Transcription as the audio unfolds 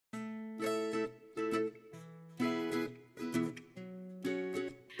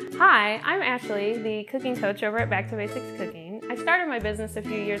Hi, I'm Ashley, the cooking coach over at Back to Basics Cooking. I started my business a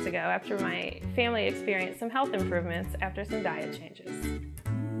few years ago after my family experienced some health improvements after some diet changes.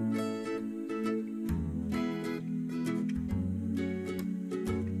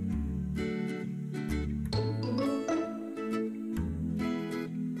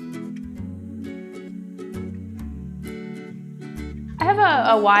 I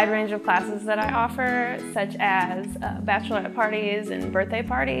have a wide range of classes that I offer, such as bachelorette parties and birthday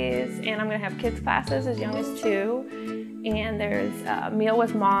parties, and I'm going to have kids classes as young as 2, and there's a meal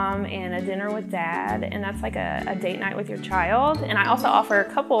with mom and a dinner with dad, and that's like a date night with your child. And I also offer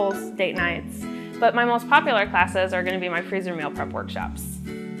couples date nights, but my most popular classes are going to be my freezer meal prep workshops.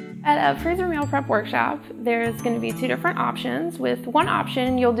 At a freezer meal prep workshop, there's going to be 2 different options. With one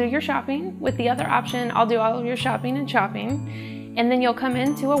option, you'll do your shopping. With the other option, I'll do all of your shopping and chopping. And then you'll come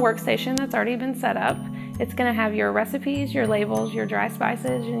into a workstation that's already been set up. It's going to have your recipes, your labels, your dry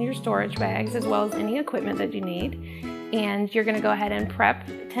spices, and your storage bags, as well as any equipment that you need. And you're going to go ahead and prep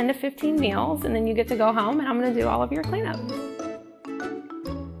 10 to 15 meals, and then you get to go home and I'm going to do all of your cleanup.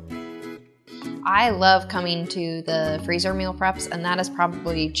 I love coming to the freezer meal preps, and that has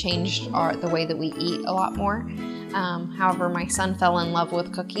probably changed the way that we eat a lot more. However, my son fell in love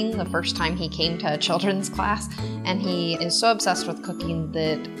with cooking the first time he came to a children's class, and he is so obsessed with cooking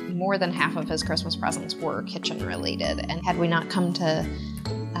that more than half of his Christmas presents were kitchen related. And had we not come to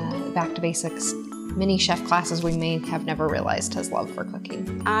Back to Basics mini chef classes, we may have never realized his love for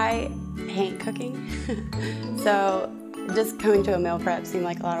cooking. I hate cooking, so just coming to a meal prep seemed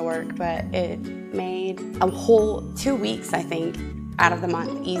like a lot of work, but it made a whole 2 weeks, I think, out of the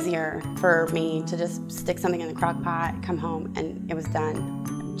month easier for me to just stick something in the crock pot, come home, and it was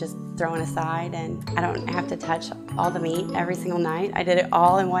done. Just throw it aside, and I don't have to touch all the meat every single night. I did it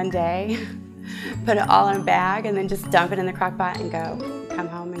all in one day, put it all in a bag, and then just dump it in the crock pot and go. Come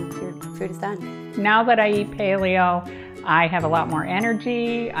home and your food is done. Now that I eat paleo, I have a lot more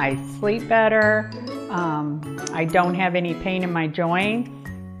energy, I sleep better, I don't have any pain in my joints.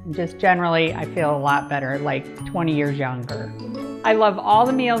 Just generally, I feel a lot better, like 20 years younger. I love all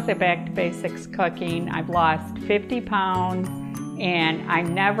the meals at Back to Basics Cooking. I've lost 50 pounds and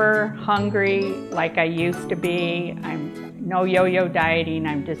I'm never hungry like I used to be. I'm no yo-yo dieting,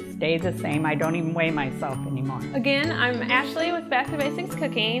 I'm just stay the same. I don't even weigh myself anymore. Again, I'm Ashley with Back to Basics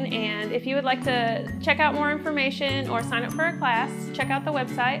Cooking, and if you would like to check out more information or sign up for a class, check out the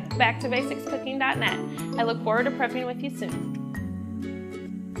website, backtobasicscooking.net. I look forward to prepping with you soon.